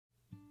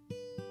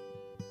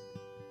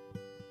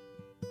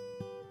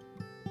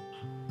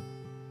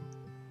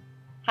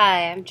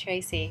Hi, I'm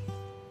Tracy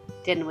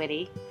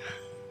Dinwiddie,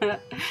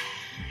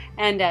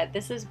 and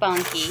this is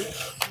Bonky,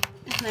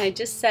 and I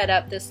just set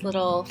up this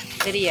little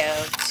video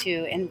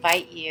to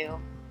invite you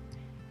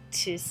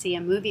to see a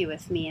movie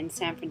with me in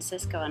San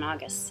Francisco on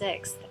August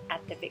 6th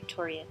at the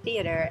Victoria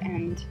Theater.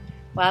 And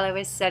while I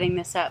was setting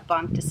this up,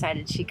 Bonk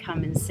decided she'd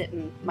come and sit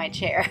in my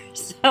chair,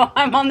 so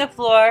I'm on the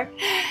floor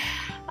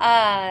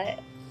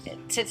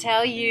to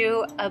tell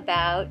you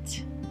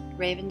about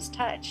Raven's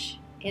Touch.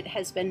 It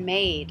has been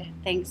made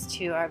thanks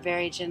to our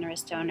very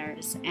generous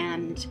donors,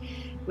 and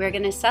we're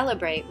going to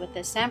celebrate with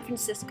the San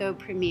Francisco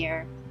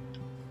premiere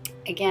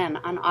again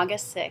on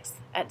August 6th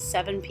at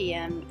 7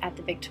 p.m. at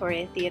the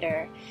Victoria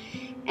Theater.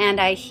 And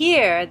I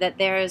hear that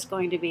there is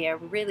going to be a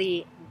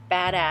really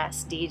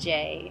badass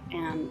DJ,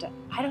 and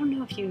I don't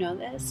know if you know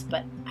this,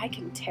 but I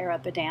can tear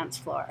up a dance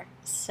floor.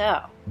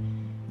 So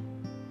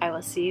I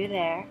will see you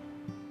there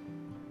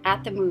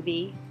at the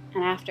movie,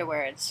 and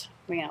afterwards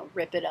we're going to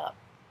rip it up.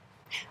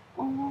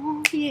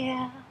 Oh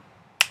yeah.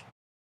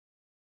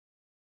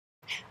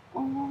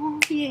 Oh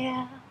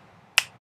yeah.